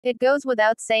It goes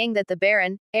without saying that the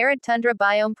barren, arid tundra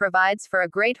biome provides for a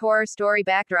great horror story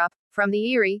backdrop, from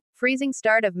the eerie, freezing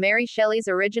start of Mary Shelley's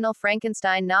original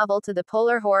Frankenstein novel to the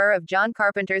polar horror of John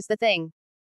Carpenter's The Thing.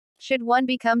 Should one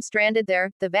become stranded there,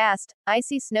 the vast,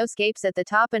 icy snowscapes at the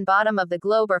top and bottom of the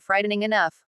globe are frightening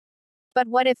enough. But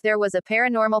what if there was a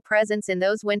paranormal presence in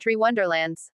those wintry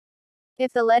wonderlands?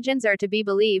 If the legends are to be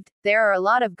believed, there are a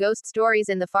lot of ghost stories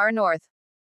in the far north.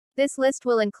 This list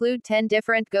will include 10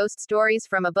 different ghost stories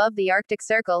from above the Arctic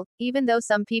Circle, even though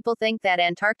some people think that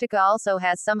Antarctica also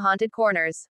has some haunted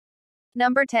corners.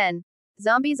 Number 10.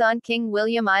 Zombies on King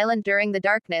William Island during the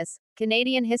darkness.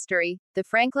 Canadian history. The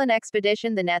Franklin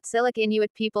expedition. The Natsilic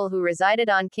Inuit people who resided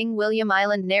on King William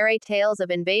Island narrate tales of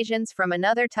invasions from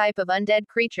another type of undead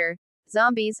creature,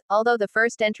 zombies, although the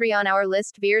first entry on our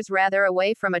list veers rather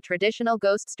away from a traditional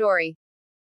ghost story.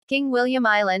 King William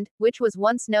Island, which was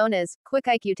once known as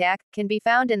Quikiqutak, can be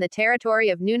found in the territory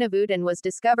of Nunavut and was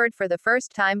discovered for the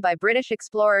first time by British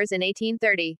explorers in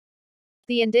 1830.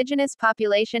 The indigenous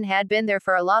population had been there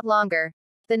for a lot longer.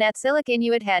 The Natsilic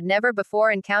Inuit had never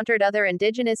before encountered other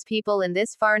indigenous people in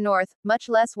this far north, much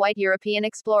less white European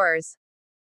explorers.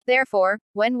 Therefore,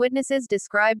 when witnesses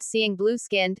described seeing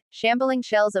blue-skinned, shambling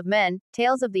shells of men,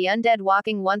 tales of the undead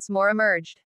walking once more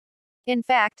emerged. In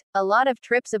fact, a lot of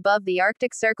trips above the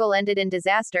Arctic Circle ended in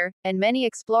disaster, and many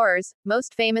explorers,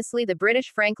 most famously the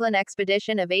British Franklin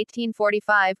expedition of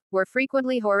 1845, were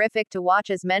frequently horrific to watch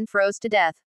as men froze to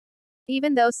death.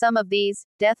 Even though some of these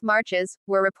death marches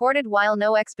were reported while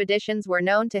no expeditions were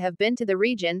known to have been to the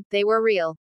region, they were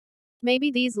real. Maybe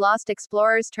these lost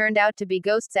explorers turned out to be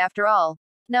ghosts after all.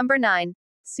 Number 9.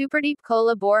 Superdeep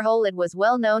Kola borehole. It was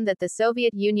well known that the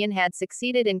Soviet Union had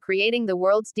succeeded in creating the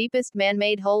world's deepest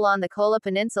man-made hole on the Kola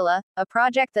Peninsula, a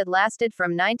project that lasted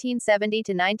from 1970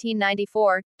 to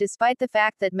 1994, despite the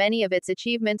fact that many of its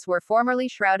achievements were formerly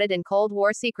shrouded in Cold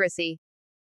War secrecy.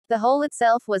 The hole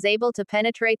itself was able to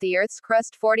penetrate the Earth's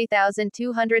crust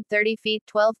 40,230 feet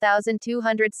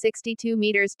 12,262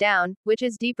 meters down, which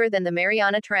is deeper than the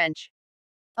Mariana Trench.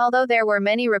 Although there were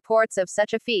many reports of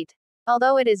such a feat.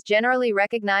 Although it is generally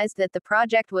recognized that the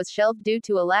project was shelved due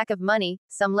to a lack of money,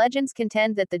 some legends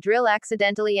contend that the drill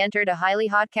accidentally entered a highly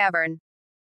hot cavern.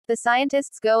 The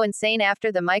scientists go insane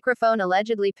after the microphone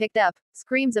allegedly picked up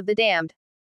screams of the damned.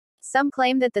 Some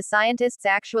claim that the scientists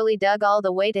actually dug all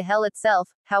the way to hell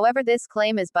itself, however this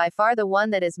claim is by far the one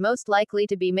that is most likely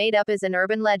to be made up as an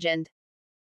urban legend.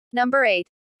 Number 8.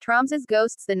 Tromsø's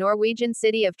ghosts. The Norwegian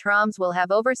city of Troms will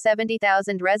have over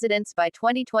 70,000 residents by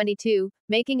 2022,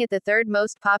 making it the third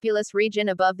most populous region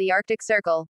above the Arctic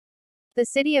Circle. The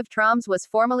city of Troms was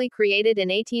formally created in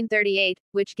 1838,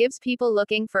 which gives people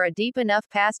looking for a deep enough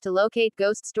past to locate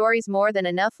ghost stories more than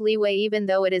enough leeway, even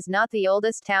though it is not the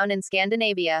oldest town in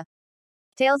Scandinavia.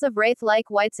 Tales of wraith-like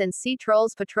wights and sea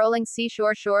trolls patrolling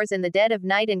seashore shores in the dead of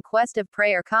night in quest of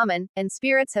prey are common, and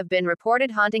spirits have been reported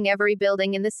haunting every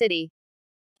building in the city.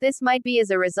 This might be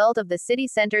as a result of the city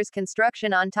center's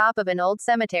construction on top of an old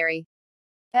cemetery.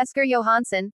 Esker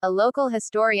Johansson, a local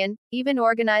historian, even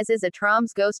organizes a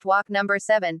Troms Ghost Walk. Number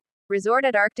 7. Resort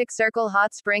at Arctic Circle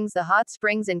Hot Springs. The hot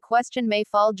springs in question may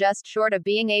fall just short of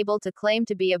being able to claim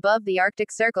to be above the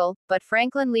Arctic Circle, but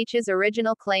Franklin Leach's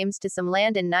original claims to some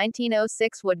land in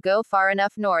 1906 would go far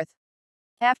enough north.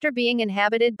 After being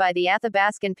inhabited by the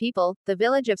Athabascan people, the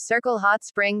village of Circle Hot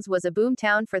Springs was a boom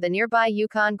town for the nearby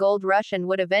Yukon Gold Rush and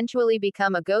would eventually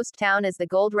become a ghost town as the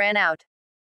gold ran out.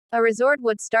 A resort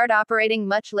would start operating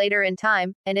much later in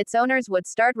time, and its owners would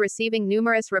start receiving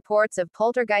numerous reports of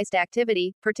poltergeist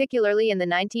activity, particularly in the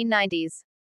 1990s.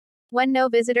 When no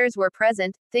visitors were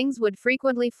present, things would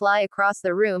frequently fly across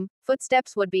the room,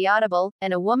 footsteps would be audible,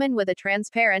 and a woman with a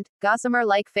transparent,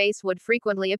 gossamer-like face would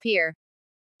frequently appear.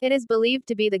 It is believed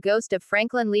to be the ghost of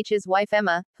Franklin Leach's wife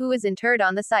Emma, who is interred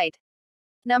on the site.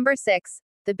 Number 6.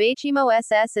 The Bachimo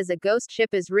SS is a ghost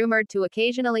ship is rumored to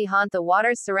occasionally haunt the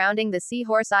waters surrounding the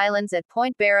Seahorse Islands at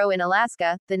Point Barrow in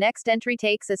Alaska. The next entry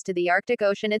takes us to the Arctic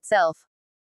Ocean itself.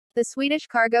 The Swedish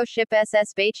cargo ship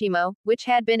SS Bachimo, which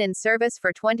had been in service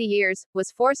for 20 years,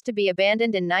 was forced to be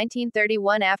abandoned in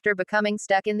 1931 after becoming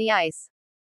stuck in the ice.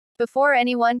 Before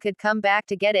anyone could come back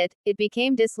to get it, it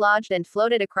became dislodged and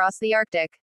floated across the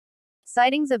Arctic.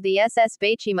 Sightings of the SS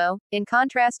Bachimo, in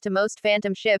contrast to most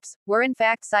phantom ships, were in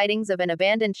fact sightings of an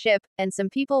abandoned ship, and some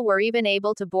people were even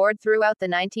able to board throughout the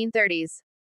 1930s.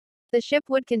 The ship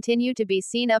would continue to be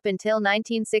seen up until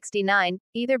 1969,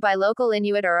 either by local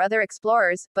Inuit or other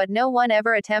explorers, but no one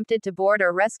ever attempted to board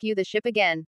or rescue the ship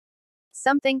again.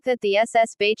 Some think that the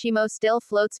SS Bachimo still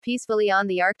floats peacefully on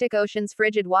the Arctic Ocean's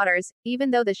frigid waters,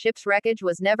 even though the ship's wreckage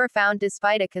was never found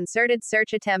despite a concerted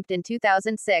search attempt in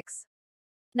 2006.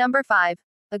 Number 5.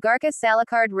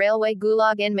 Agarka-Salakard Railway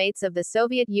Gulag inmates of the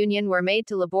Soviet Union were made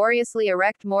to laboriously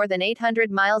erect more than 800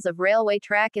 miles of railway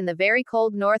track in the very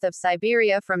cold north of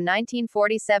Siberia from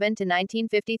 1947 to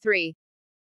 1953.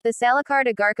 The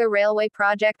Salakard-Agarka railway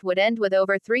project would end with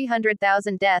over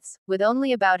 300,000 deaths, with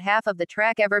only about half of the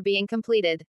track ever being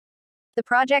completed. The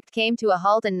project came to a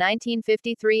halt in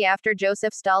 1953 after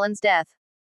Joseph Stalin's death.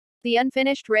 The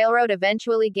unfinished railroad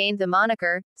eventually gained the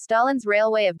moniker, Stalin's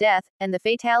Railway of Death, and the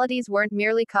fatalities weren't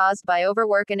merely caused by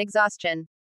overwork and exhaustion.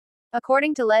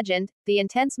 According to legend, the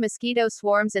intense mosquito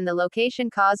swarms in the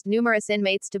location caused numerous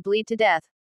inmates to bleed to death.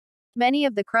 Many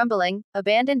of the crumbling,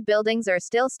 abandoned buildings are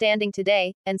still standing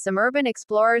today, and some urban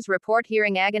explorers report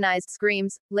hearing agonized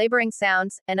screams, laboring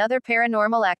sounds, and other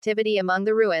paranormal activity among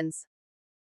the ruins.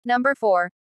 Number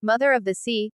 4. Mother of the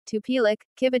Sea, Tupilik,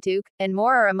 Kivituk, and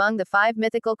more are among the 5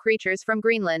 mythical creatures from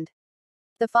Greenland.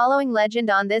 The following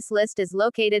legend on this list is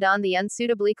located on the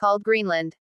unsuitably called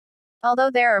Greenland.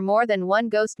 Although there are more than one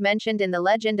ghost mentioned in the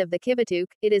legend of the Kivituk,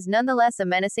 it is nonetheless a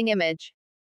menacing image.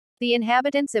 The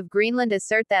inhabitants of Greenland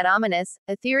assert that ominous,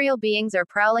 ethereal beings are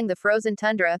prowling the frozen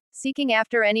tundra, seeking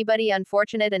after anybody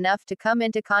unfortunate enough to come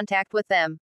into contact with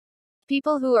them.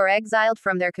 People who are exiled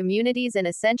from their communities and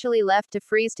essentially left to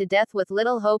freeze to death with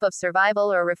little hope of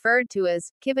survival are referred to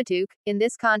as Kivituk in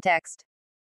this context.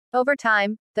 Over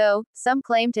time, though, some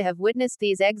claim to have witnessed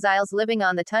these exiles living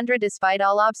on the tundra despite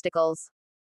all obstacles.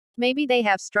 Maybe they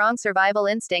have strong survival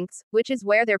instincts, which is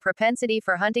where their propensity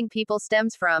for hunting people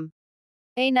stems from.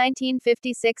 A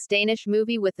 1956 Danish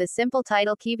movie with the simple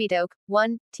title Kivitok,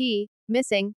 1, T,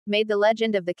 missing, made the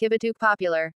legend of the Kivituk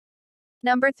popular.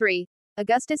 Number 3.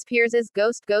 Augustus Piers's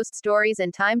Ghost Stories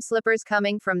and Time Slippers.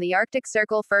 Coming from the Arctic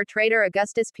Circle, fur trader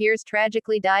Augustus Piers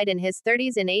tragically died in his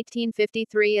 30s in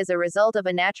 1853 as a result of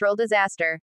a natural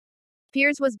disaster.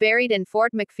 Piers was buried in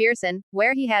Fort McPherson,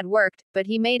 where he had worked, but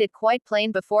he made it quite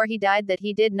plain before he died that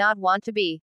he did not want to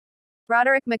be.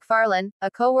 Roderick McFarlane,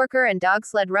 a co-worker and dog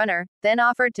sled runner, then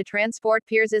offered to transport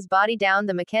Piers's body down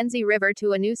the Mackenzie River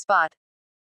to a new spot.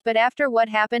 But after what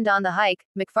happened on the hike,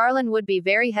 McFarlane would be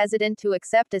very hesitant to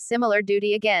accept a similar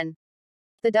duty again.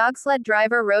 The dog sled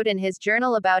driver wrote in his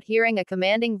journal about hearing a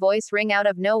commanding voice ring out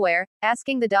of nowhere,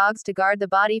 asking the dogs to guard the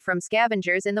body from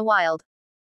scavengers in the wild.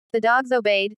 The dogs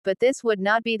obeyed, but this would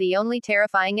not be the only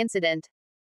terrifying incident.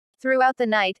 Throughout the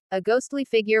night, a ghostly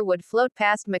figure would float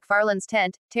past McFarlane's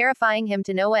tent, terrifying him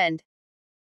to no end.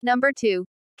 Number 2.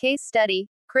 Case study.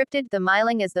 Cryptid. The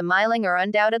Myling as the Myling are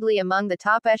undoubtedly among the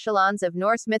top echelons of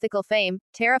Norse mythical fame.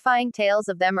 Terrifying tales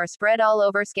of them are spread all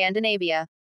over Scandinavia.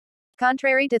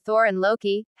 Contrary to Thor and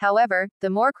Loki, however, the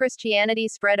more Christianity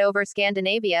spread over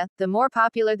Scandinavia, the more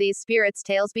popular these spirits'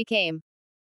 tales became.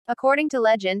 According to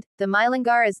legend, the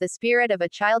Mylingar is the spirit of a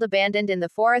child abandoned in the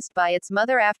forest by its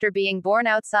mother after being born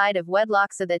outside of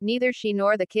wedlock so that neither she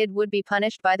nor the kid would be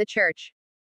punished by the church.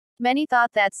 Many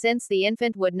thought that since the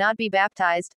infant would not be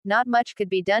baptized, not much could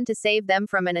be done to save them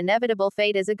from an inevitable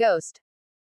fate as a ghost.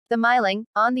 The Myling,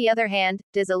 on the other hand,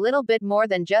 does a little bit more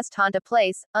than just haunt a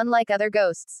place, unlike other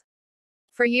ghosts.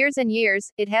 For years and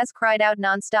years, it has cried out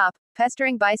non-stop,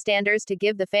 pestering bystanders to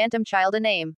give the phantom child a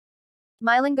name.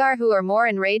 Mylingar who are more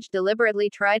enraged deliberately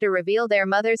try to reveal their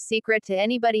mother's secret to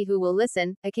anybody who will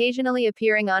listen, occasionally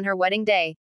appearing on her wedding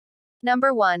day.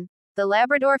 Number 1. The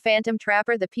Labrador Phantom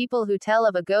Trapper. The people who tell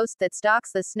of a ghost that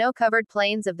stalks the snow-covered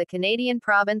plains of the Canadian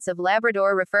province of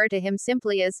Labrador refer to him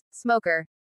simply as Smoker.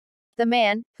 The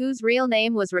man, whose real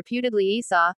name was reputedly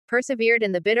Esau, persevered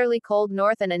in the bitterly cold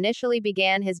north and initially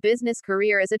began his business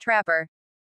career as a trapper.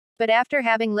 But after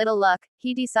having little luck,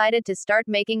 he decided to start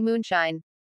making moonshine.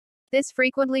 This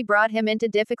frequently brought him into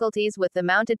difficulties with the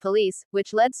mounted police,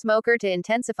 which led Smoker to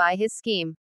intensify his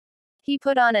scheme. He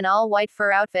put on an all-white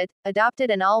fur outfit,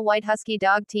 adopted an all-white husky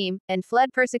dog team, and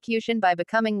fled persecution by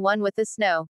becoming one with the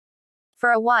snow.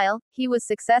 For a while, he was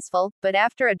successful, but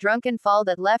after a drunken fall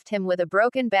that left him with a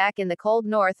broken back in the cold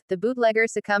north, the bootlegger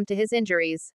succumbed to his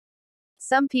injuries.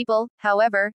 Some people,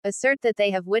 however, assert that they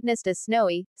have witnessed a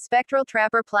snowy, spectral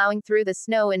trapper plowing through the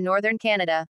snow in northern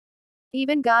Canada.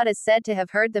 Even God is said to have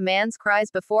heard the man's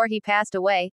cries before he passed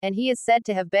away, and he is said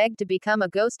to have begged to become a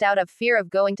ghost out of fear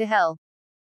of going to hell.